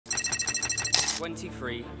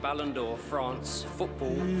2023 Ballon d'Or France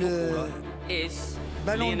footballer is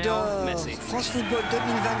Ballon d'Or Messi. France Football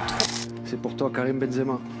 2023. C'est pour toi, Karim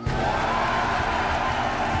Benzema.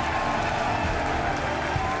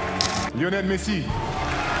 Lionel Messi.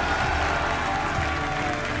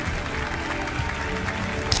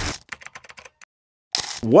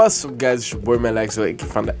 What's up guys, it's your boy Malaxo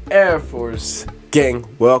from the Air Force gang.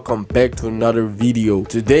 Welcome back to another video.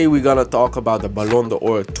 Today we're gonna talk about the Ballon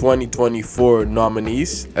d'Or 2024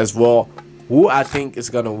 nominees, as well who I think is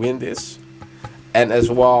gonna win this, and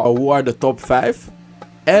as well who are the top 5,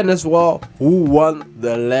 and as well who won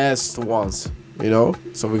the last ones, you know.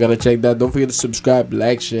 So we're gonna check that. Don't forget to subscribe,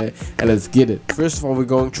 like, share, and let's get it. First of all, we're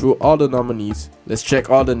going through all the nominees. Let's check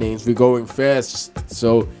all the names. We're going fast,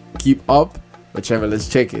 so keep up. Whichever, let's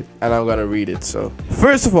check it, and I'm gonna read it. So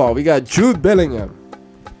first of all, we got Jude Bellingham,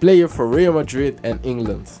 player for Real Madrid and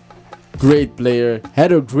England. Great player,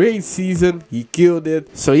 had a great season, he killed it.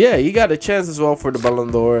 So yeah, he got a chance as well for the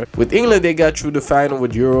Ballon d'Or. With England, they got through the final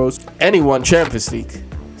with Euros, and he won Champions League.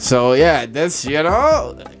 So yeah, that's, you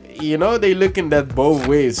know, they looking that both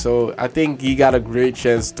ways. So I think he got a great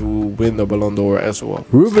chance to win the Ballon d'Or as well.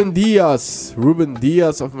 Ruben Dias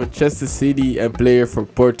of Manchester City and player for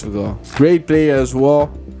Portugal. Great player as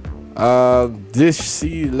well.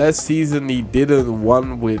 Last season he didn't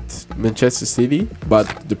won with Manchester City, but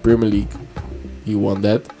the Premier League he won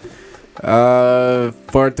that.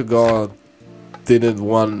 Portugal didn't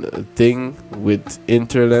won a thing with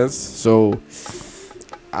Interlands, so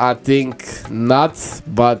I think not,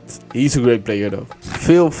 but he's a great player though.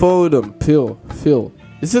 Phil Foden, Phil.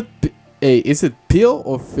 Is it Phil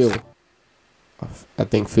or Phil? I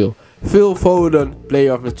think Phil. Phil Foden,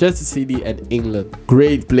 player of Manchester City and England.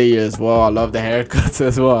 Great player as well. I love the haircuts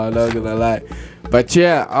as well, I'm not gonna lie. But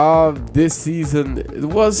yeah, this season, it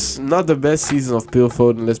was not the best season of Phil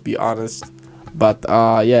Foden, let's be honest. But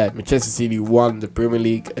yeah, Manchester City won the Premier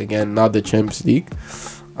League, again, not the Champions League.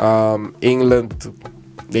 England,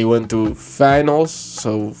 they went to finals,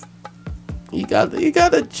 so he got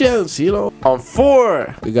a chance, you know. On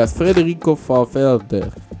 4, we got Federico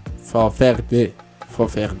Valverde.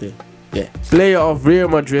 Yeah, player of Real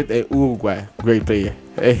Madrid and Uruguay. Great player.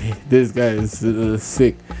 Hey, this guy is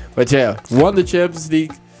sick. But yeah, won the Champions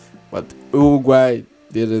League, but Uruguay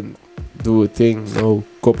didn't do a thing. No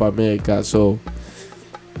Copa America, so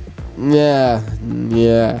yeah.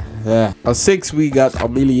 On 6, we got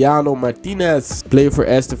Emiliano Martinez, player for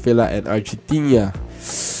Aston Villa and Argentina.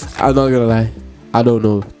 I'm not gonna lie, I don't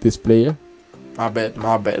know this player. My bad.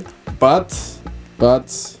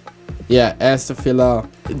 But yeah, Aston Villa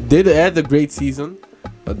had a great season,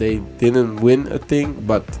 but they didn't win a thing.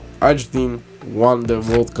 But Argentina won the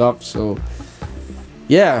World Cup, so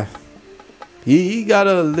yeah, he got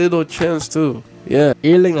a little chance too. Yeah,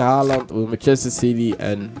 Erling Haaland with Manchester City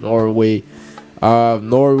and Norway.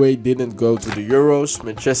 Norway didn't go to the Euros.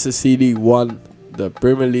 Manchester City won the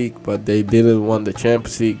Premier League, but they didn't win the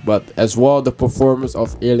Champions League. But as well, the performance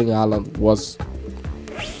of Erling Haaland was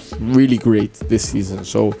really great this season,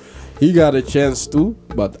 so he got a chance too,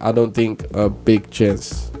 but I don't think a big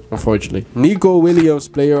chance, unfortunately. Nico Williams,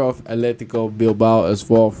 player of Atletico Bilbao as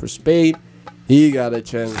well for Spain. He got a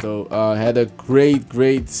chance though. Had a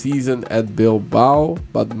great season at Bilbao,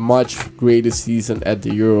 but much greater season at the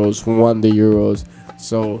Euros. Won the Euros,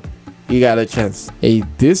 so he got a chance. Hey,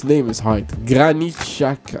 this name is hard. Granit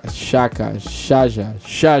Xhaka.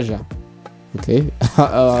 Okay,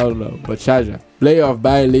 I don't know, but Xhaka, player of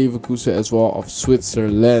Bayer Leverkusen as well of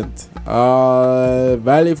Switzerland.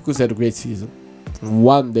 Bayer Leverkusen had a great season.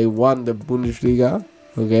 They won the Bundesliga,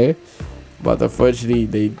 okay, but unfortunately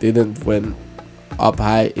they didn't win up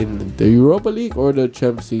high in the Europa League or the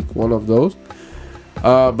Champions League, one of those.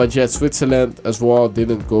 But yeah, Switzerland as well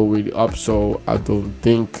didn't go really up, so I don't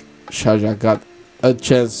think Xhaka got a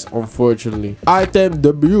chance, unfortunately. Artem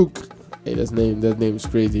Dubuk. Hey, that name is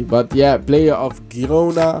crazy. But yeah, player of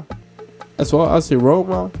Girona as well as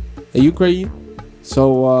Roma, Ukraine.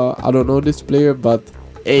 So I don't know this player, but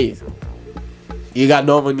hey, you got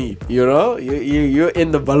nominee, you know, you're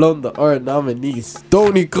in the Ballon d'Or nominees.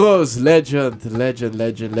 Toni Kroos, legend,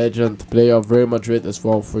 player of Real Madrid as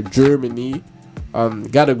well for Germany.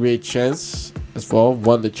 Got a great chance as well,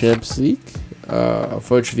 won the Champions League.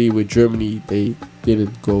 Unfortunately with Germany they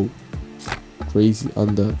didn't go crazy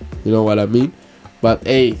on the, you know what I mean. But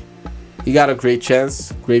hey, he got a great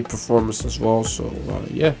chance, great performance as well. So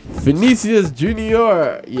yeah, Vinicius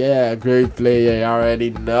Junior, yeah, great player. I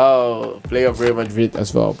already know, player of Real Madrid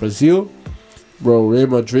as well. Brazil, bro, Real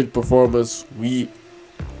Madrid performance, we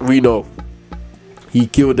know he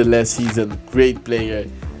killed the last season. Great player,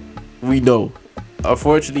 we know.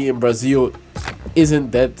 Unfortunately in Brazil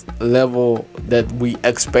isn't that level that we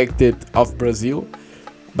expected of Brazil.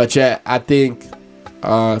 But yeah, I think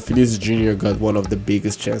Vinicius Jr. got one of the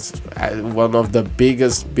biggest chances, one of the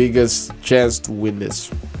biggest chance to win this.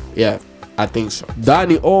 Yeah, I think so.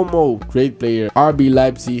 Dani Olmo, great player. RB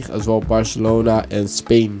Leipzig as well, Barcelona and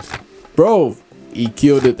Spain. Bro, he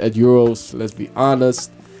killed it at Euros, let's be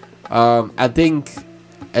honest. I think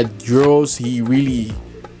at Euros he really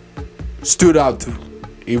stood out.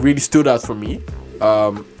 He really stood out for me.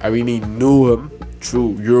 I really knew him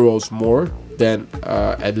through Euros more than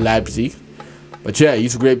at Leipzig. But yeah,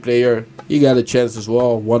 he's a great player. He got a chance as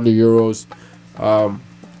well. Won the Euros.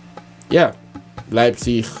 Yeah,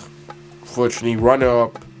 Leipzig, fortunately,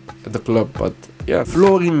 runner-up at the club. But yeah,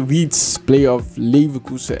 Florian Wirtz, player of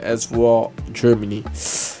Leverkusen as well, Germany.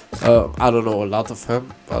 I don't know a lot of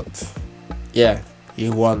him, but yeah, he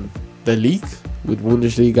won the league with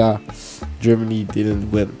Bundesliga. Germany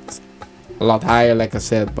didn't win a lot higher, like I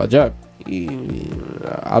said, but yeah,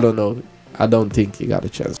 I don't know. I don't think he got a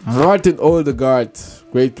chance. Martin Odegaard,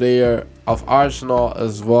 great player of Arsenal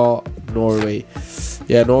as well, Norway.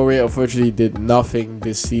 Yeah, Norway unfortunately did nothing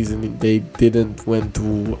this season. They didn't win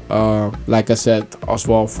to, like I said, as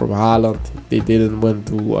well from Haaland. They didn't win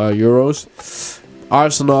to Euros.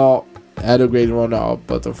 Arsenal had a great runner-up,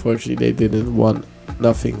 but unfortunately they didn't win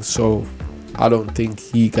nothing. So I don't think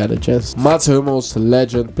he got a chance. Mats Hummels,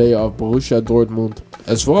 legend, player of Borussia Dortmund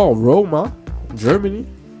as well, Roma, Germany.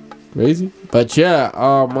 Crazy. But yeah,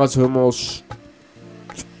 Mats Hummels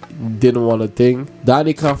didn't want a thing.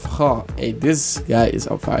 Dani Carvajal, hey, this guy is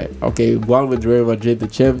on fire. Okay, won with Real Madrid the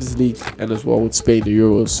Champions League and as well with Spain the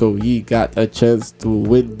Euros, so he got a chance to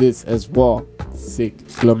win this as well. Sick.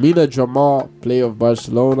 Lamine Jamal, player of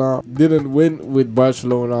Barcelona, didn't win with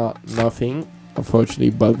Barcelona, nothing unfortunately,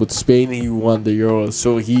 but with Spain he won the Euros,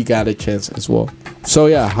 so he got a chance as well. So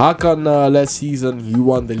yeah, Hakan last season he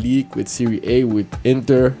won the league with Serie A with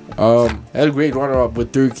Inter. Had a great runner-up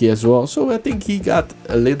with Turkey as well, so I think he got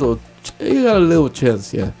a little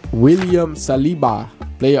chance. Yeah. William Saliba,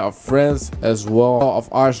 player of France as well, of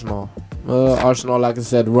Arsenal. Arsenal, like I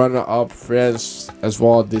said, runner-up. France as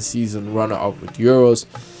well this season, runner-up with Euros,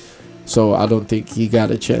 so I don't think he got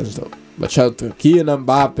a chance though. But shout out to Kylian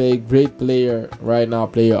Mbappe, great player right now,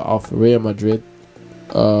 player of Real Madrid.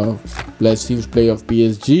 Last season's player of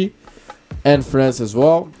PSG and France as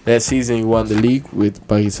well. Last season he won the league with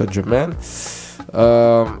Paris Saint-Germain.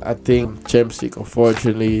 I think Champions League,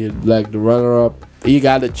 unfortunately, like the runner-up. He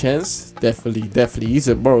got a chance, definitely. He's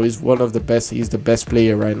one of the best. He's the best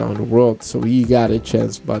player right now in the world, so he got a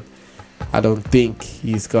chance. But I don't think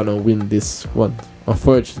he's gonna win this one,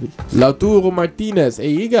 unfortunately. Lautaro Martinez,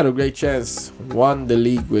 hey, he got a great chance. Won the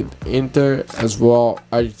league with Inter as well.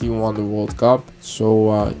 Argentina won the World Cup,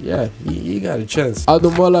 so yeah, he got a chance.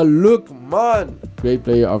 Ademola Lookman, great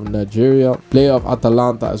player of Nigeria, player of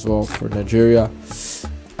Atalanta as well for Nigeria.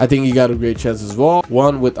 I think he got a great chance as well.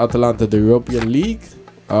 Won with Atalanta the European League.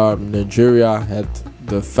 Nigeria had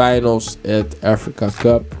the finals at Africa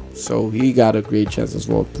Cup, so he got a great chance as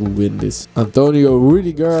well to win this. Antonio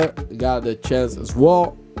Rudiger got a chance as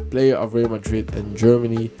well, player of Real Madrid and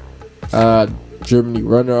Germany. Germany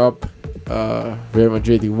runner-up. Real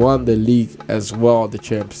Madrid, he won the league as well, the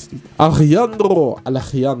Champions League. Alejandro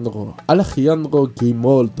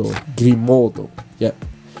Grimaldo, yeah,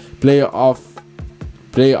 player of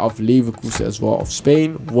Leverkusen as well, of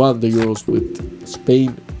Spain. Won the Euros with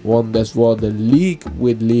Spain, won as well the league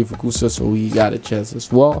with Leverkusen, so he got a chance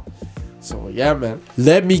as well. So yeah, man,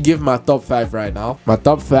 let me give my top 5 right now. My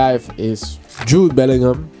top 5 is Jude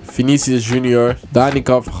Bellingham, Vinicius Jr., Dani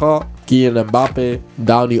Carvajal, Kylian Mbappe,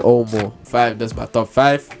 Dani Olmo. 5, that's my top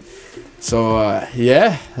 5. So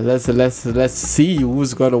yeah, let's see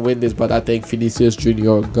who's gonna win this, but I think Vinicius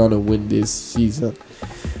Jr. gonna win this season.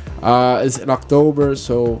 It's in October,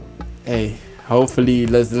 so hey, hopefully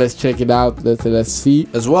let's check it out. Let's see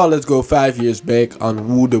as well. Let's go 5 years back on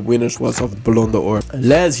who the winners was of the Ballon d'Or.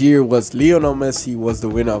 Last year was Lionel Messi was the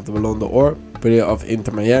winner of the Ballon d'Or, player of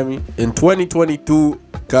Inter Miami. In 2022,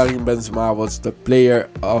 Karim Benzema was the player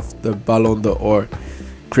of the Ballon d'Or.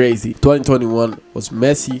 Crazy. 2021 was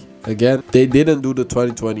Messi again. They didn't do the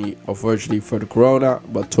 2020 unfortunately for the corona,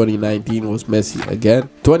 but 2019 was Messi again.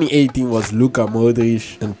 2018 was Luka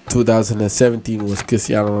Modric, and 2017 was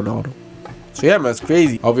Cristiano Ronaldo. So yeah, man, it's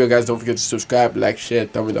crazy. Hope you guys don't forget to subscribe, like, share,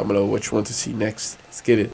 tell me down below what you want to see next. Let's get it.